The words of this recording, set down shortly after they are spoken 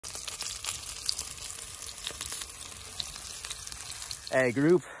Hey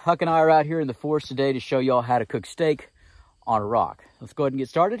group, Huck and I are out here in the forest today to show y'all how to cook steak on a rock. Let's go ahead and get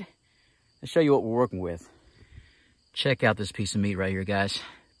started. Let's show you what we're working with. Check out this piece of meat right here, guys.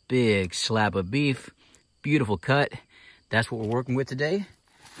 Big slab of beef, beautiful cut. That's what we're working with today,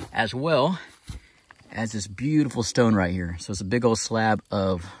 as well as this beautiful stone right here. So it's a big old slab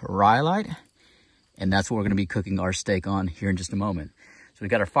of rhyolite, and that's what we're gonna be cooking our steak on here in just a moment. So we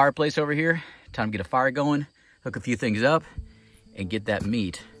got our fireplace over here. Time to get a fire going, hook a few things up, and get that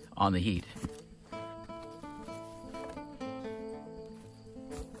meat on the heat.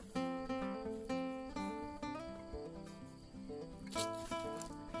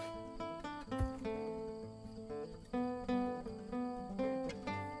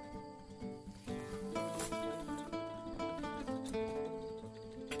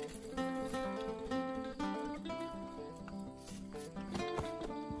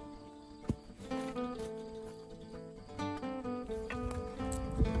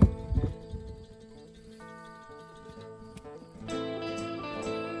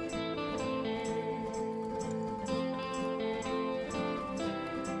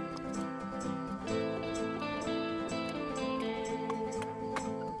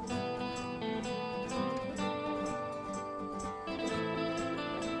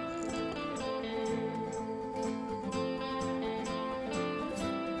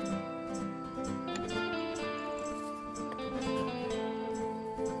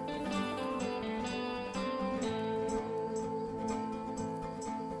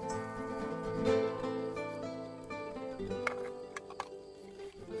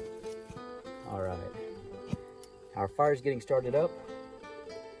 Our fire's getting started up.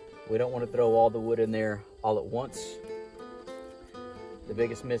 We don't want to throw all the wood in there all at once. The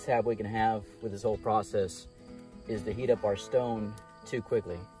biggest mishap we can have with this whole process is to heat up our stone too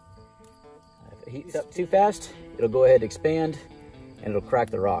quickly. If it heats up too fast, it'll go ahead and expand and it'll crack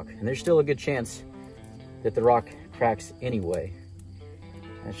the rock. And there's still a good chance that the rock cracks anyway.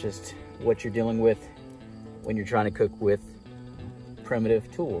 That's just what you're dealing with when you're trying to cook with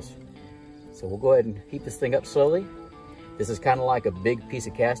primitive tools. So we'll go ahead and heat this thing up slowly. This is kind of like a big piece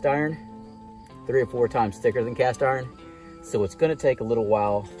of cast iron, 3 or 4 times thicker than cast iron. So it's gonna take a little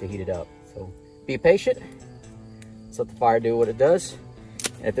while to heat it up. So be patient, let's let the fire do what it does.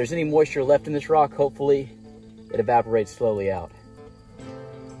 And if there's any moisture left in this rock, hopefully it evaporates slowly out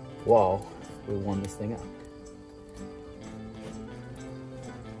while we warm this thing up.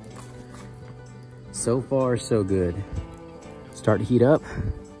 So far, so good. Start to heat up.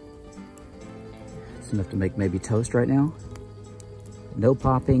 Enough to make maybe toast right now. No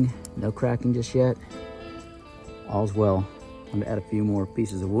popping, no cracking just yet. All's well. I'm gonna add a few more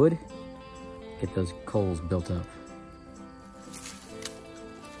pieces of wood, get those coals built up.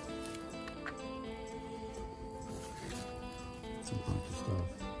 Some funky stuff.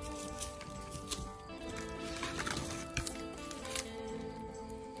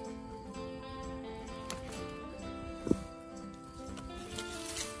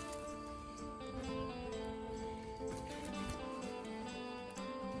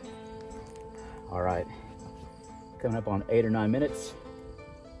 All right, coming up on 8 or 9 minutes,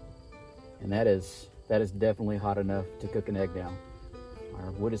 and that is definitely hot enough to cook an egg down.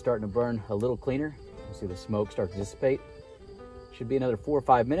 Our wood is starting to burn a little cleaner. You see the smoke start to dissipate. Should be another 4 or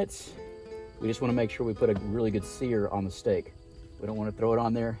 5 minutes. We just want to make sure we put a really good sear on the steak. We don't want to throw it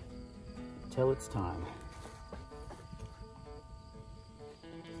on there until it's time.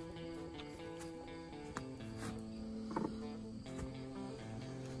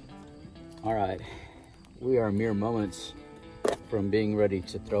 All right, we are mere moments from being ready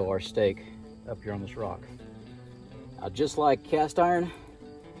to throw our steak up here on this rock. Now, just like cast iron,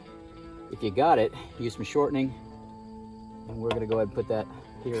 if you got it, use some shortening, and we're gonna go ahead and put that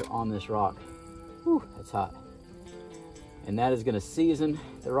here on this rock. Whew, that's hot. And that is gonna season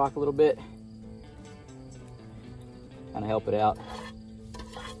the rock a little bit, kind of help it out.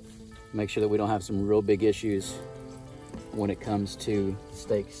 Make sure that we don't have some real big issues when it comes to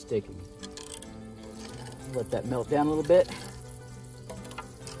steak sticking. Let that melt down a little bit.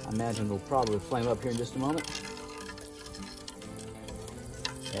 I imagine it'll probably flame up here in just a moment.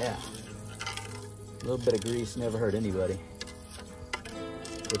 Yeah, a little bit of grease never hurt anybody.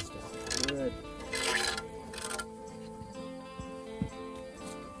 Good stuff. Good.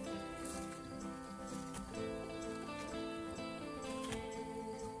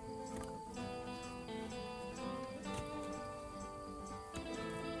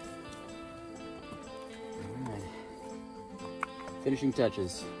 Finishing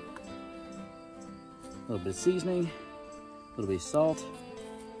touches. A little bit of seasoning, a little bit of salt.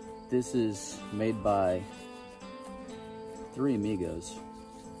 This is made by Three Amigos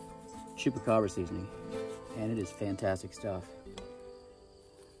Chupacabra seasoning, and it is fantastic stuff.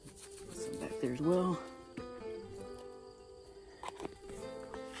 Some back there as well.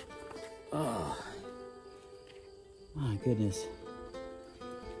 Oh, my goodness.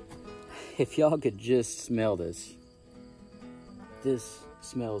 If y'all could just smell this. This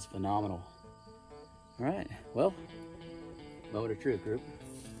smells phenomenal. All right, well, moment of truth, group.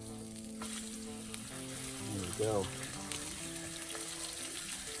 There we go.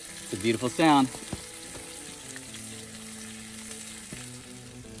 It's a beautiful sound.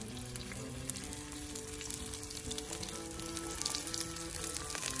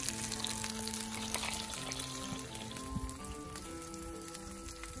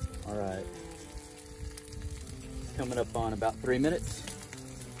 All right, it's coming up on about 3 minutes.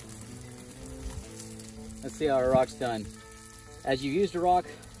 Let's see how our rock's done. As you've used a rock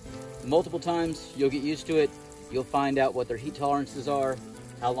multiple times, you'll get used to it. You'll find out what their heat tolerances are,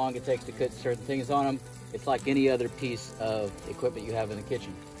 how long it takes to cook certain things on them. It's like any other piece of equipment you have in the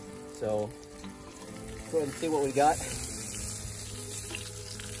kitchen. So, go ahead and see what we got on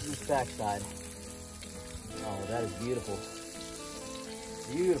this back side. Oh, that is beautiful.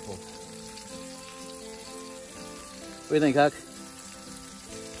 Beautiful. What do you think, Huck?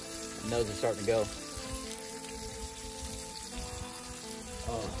 The nose is starting to go.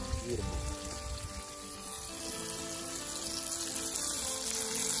 Oh, beautiful.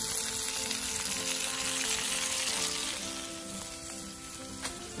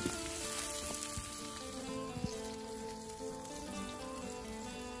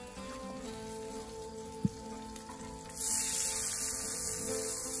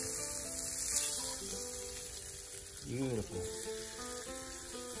 Beautiful.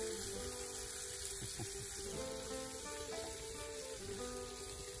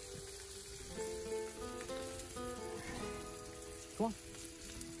 Come on.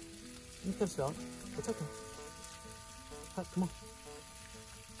 You can smell it. It's okay. Come on.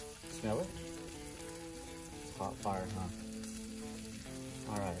 Smell it? It's hot fire,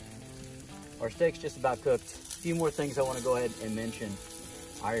 huh? All right. Our steak's just about cooked. A few more things I want to go ahead and mention.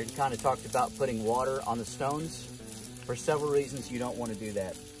 I already kind of talked about putting water on the stones. For several reasons, you don't want to do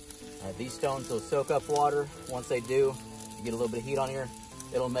that. These stones will soak up water. Once they do, you get a little bit of heat on here,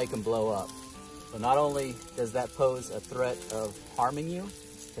 it'll make them blow up. So not only does that pose a threat of harming you,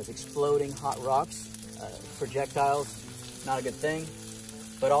 because exploding hot rocks, projectiles, not a good thing,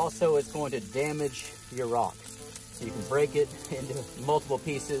 but also it's going to damage your rock. So you can break it into multiple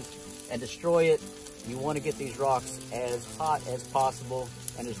pieces and destroy it. You want to get these rocks as hot as possible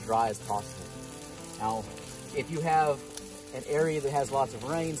and as dry as possible. Now, if you have an area that has lots of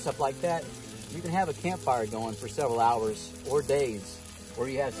rain, stuff like that, you can have a campfire going for several hours or days where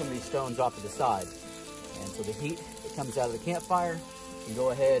you have some of these stones off to the side. And so the heat that comes out of the campfire, you can go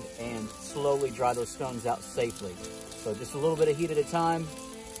ahead and slowly dry those stones out safely. So just a little bit of heat at a time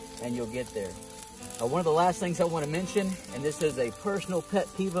and you'll get there. One of the last things I want to mention, and this is a personal pet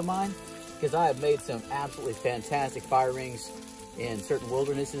peeve of mine, because I have made some absolutely fantastic fire rings in certain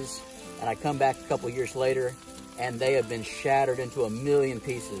wildernesses, and I come back a couple years later and they have been shattered into a million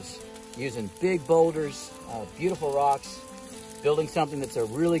pieces using big boulders, beautiful rocks, building something that's a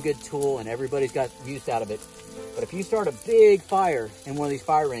really good tool and everybody's got use out of it. But if you start a big fire in one of these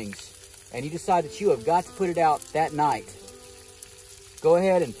fire rings and you decide that you have got to put it out that night, go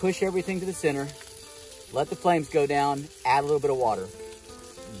ahead and push everything to the center, let the flames go down, add a little bit of water.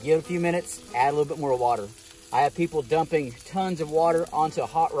 Give it a few minutes, add a little bit more water. I have people dumping tons of water onto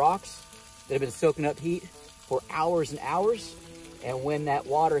hot rocks that have been soaking up heat for hours and hours. And when that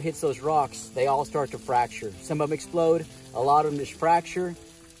water hits those rocks, they all start to fracture. Some of them explode, a lot of them just fracture,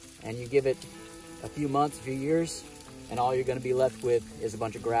 and you give it a few months, a few years, and all you're gonna be left with is a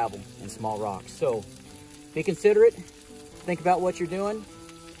bunch of gravel and small rocks. So be considerate, think about what you're doing,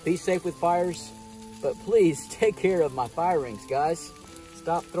 be safe with fires, but please take care of my fire rings, guys.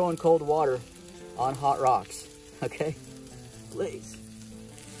 Stop throwing cold water on hot rocks, okay? Please.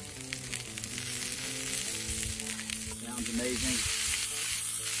 Sounds amazing.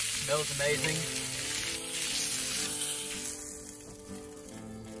 Smells amazing.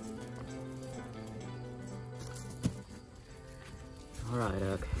 All right,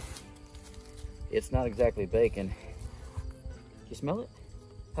 Huck. It's not exactly bacon. You smell it?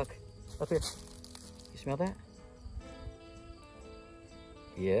 Huck, up here. You smell that?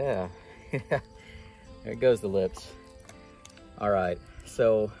 Yeah. There goes the lips. All right,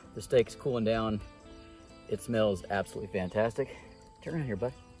 so the steak's cooling down. It smells absolutely fantastic. Turn around here,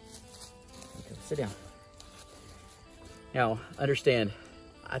 bud. Okay, sit down. Now, understand,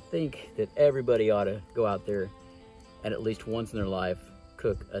 I think that everybody ought to go out there and at least once in their life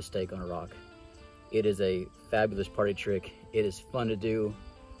cook a steak on a rock. It is a fabulous party trick. It is fun to do.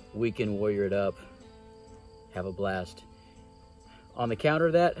 Weekend warrior it up. Have a blast. On the counter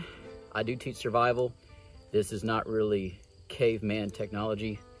of that, I do teach survival. This is not really caveman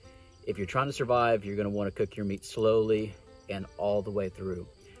technology. If you're trying to survive, you're gonna wanna cook your meat slowly and all the way through.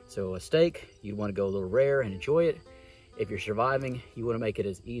 So a steak, you wanna go a little rare and enjoy it. If you're surviving, you wanna make it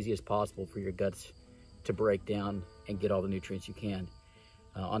as easy as possible for your guts to break down and get all the nutrients you can.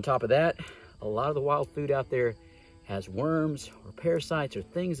 On top of that, a lot of the wild food out there has worms or parasites or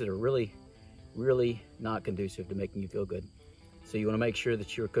things that are really not conducive to making you feel good. So you wanna make sure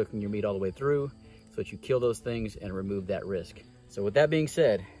that you're cooking your meat all the way through so that you kill those things and remove that risk. So with that being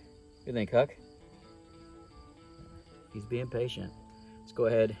said, what do you think, Huck? He's being patient. Let's go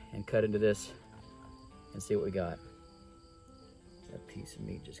ahead and cut into this and see what we got. That piece of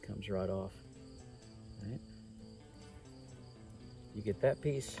meat just comes right off. All right. You get that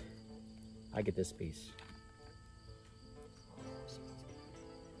piece, I get this piece.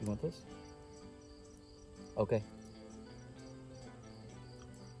 You want this? Okay.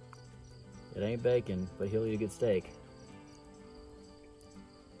 It ain't bacon, but he'll eat a good steak.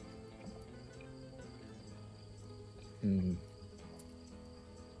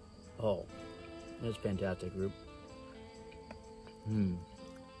 Oh, that's fantastic, Rube.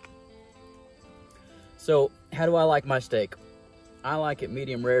 So, how do I like my steak? I like it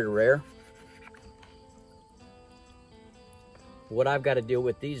medium rare to rare. What I've got to deal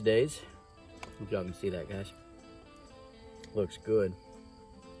with these days, hope y'all can see that, guys. Looks good.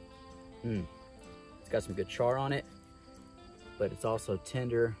 It's got some good char on it, but it's also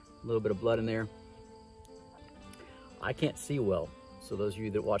tender, a little bit of blood in there. I can't see well, so those of you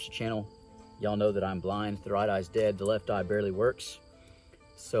that watch the channel, y'all know that I'm blind. The right eye's dead, the left eye barely works.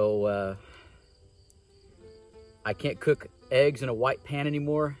 So I can't cook eggs in a white pan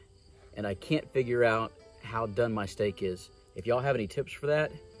anymore, and I can't figure out how done my steak is. If y'all have any tips for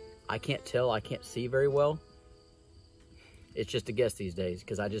that, I can't tell, I can't see very well. It's just a guess these days,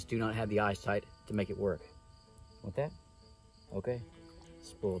 because I just do not have the eyesight to make it work. Want that? Okay.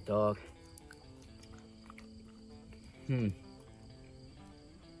 Spoiled dog.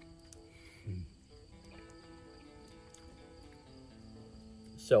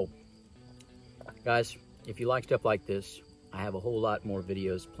 So, guys, if you like stuff like this, I have a whole lot more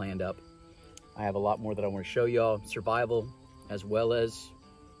videos planned up. I have a lot more that I want to show y'all, survival, as well as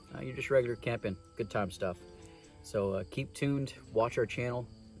your just regular camping, good time stuff. So keep tuned, watch our channel.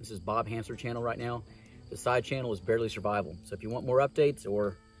 This is Bob Hansler channel right now. The side channel is Barely Survival. So if you want more updates,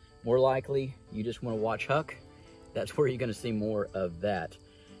 or more likely, you just want to watch Huck, that's where you're going to see more of that.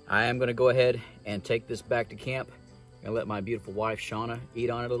 I am going to go ahead and take this back to camp and let my beautiful wife, Shauna, eat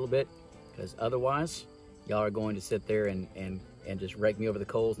on it a little bit, because otherwise, y'all are going to sit there and just rake me over the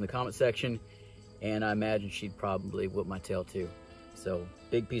coals in the comment section, and I imagine she'd probably whip my tail too. So,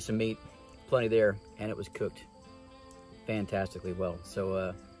 big piece of meat, plenty there, and it was cooked fantastically well.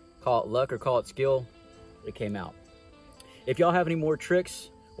 So, call it luck or call it skill, it came out. If y'all have any more tricks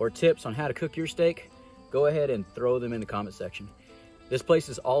or tips on how to cook your steak, go ahead and throw them in the comment section. This place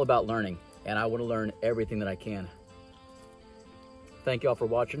is all about learning, and I want to learn everything that I can. Thank y'all for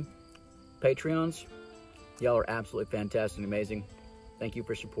watching. Patreons, y'all are absolutely fantastic and amazing. Thank you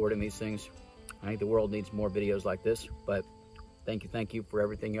for supporting these things. I think the world needs more videos like this, but thank you for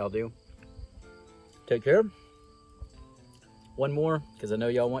everything y'all do. Take care. One more, because I know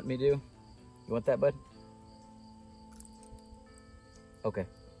y'all want me to. You want that, bud? Okay.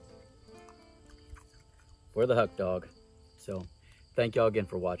 For the Huck dog. So, thank y'all again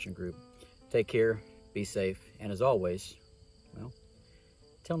for watching, group. Take care, be safe, and as always, well,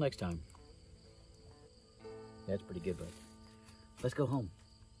 till next time. That's pretty good, bud. Let's go home.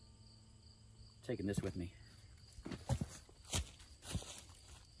 Taking this with me.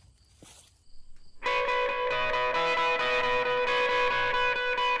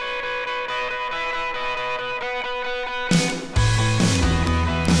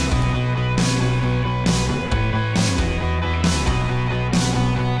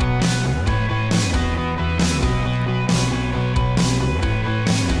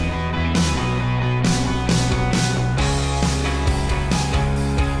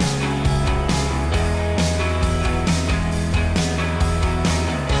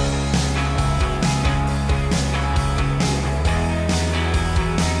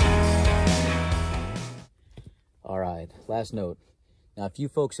 Last note. Now, a few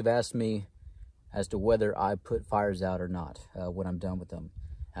folks have asked me as to whether I put fires out or not when I'm done with them.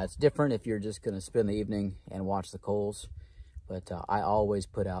 Now, it's different if you're just going to spend the evening and watch the coals, but I always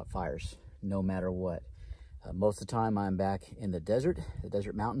put out fires, no matter what. Most of the time I'm back in the desert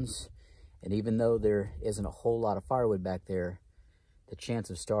mountains, and even though there isn't a whole lot of firewood back there, the chance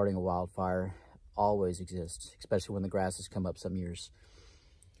of starting a wildfire always exists, especially when the grasses come up some years.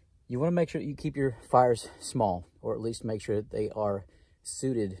 You want to make sure that you keep your fires small, or at least make sure that they are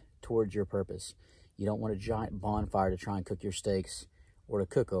suited towards your purpose. You don't want a giant bonfire to try and cook your steaks or to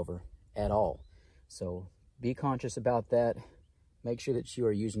cook over at all. So be conscious about that. Make sure that you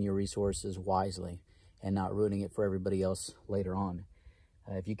are using your resources wisely and not ruining it for everybody else later on.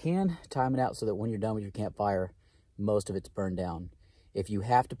 If you can, time it out so that when you're done with your campfire, most of it's burned down. If you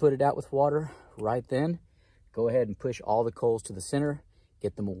have to put it out with water right then, go ahead and push all the coals to the center,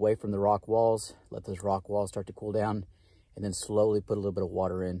 get them away from the rock walls, let those rock walls start to cool down, and then slowly put a little bit of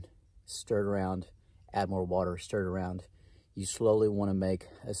water in, stir it around, add more water, stir it around. You slowly want to make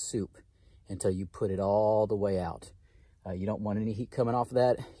a soup until you put it all the way out. You don't want any heat coming off of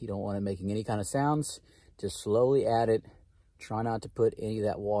that. You don't want it making any kind of sounds. Just slowly add it. Try not to put any of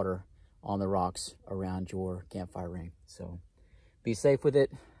that water on the rocks around your campfire ring. So be safe with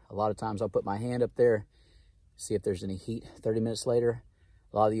it. A lot of times I'll put my hand up there, see if there's any heat. 30 minutes later,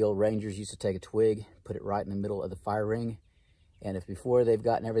 a lot of the old rangers used to take a twig, put it right in the middle of the fire ring. And if before they've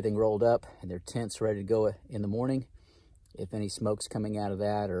gotten everything rolled up and their tent's ready to go in the morning, if any smoke's coming out of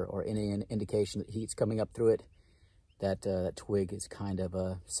that or any indication that heat's coming up through it, that twig is kind of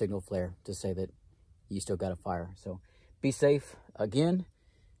a signal flare to say that you still got a fire. So be safe. Again,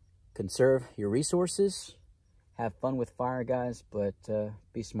 conserve your resources. Have fun with fire, guys, but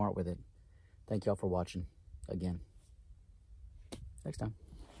be smart with it. Thank y'all for watching again. Next time.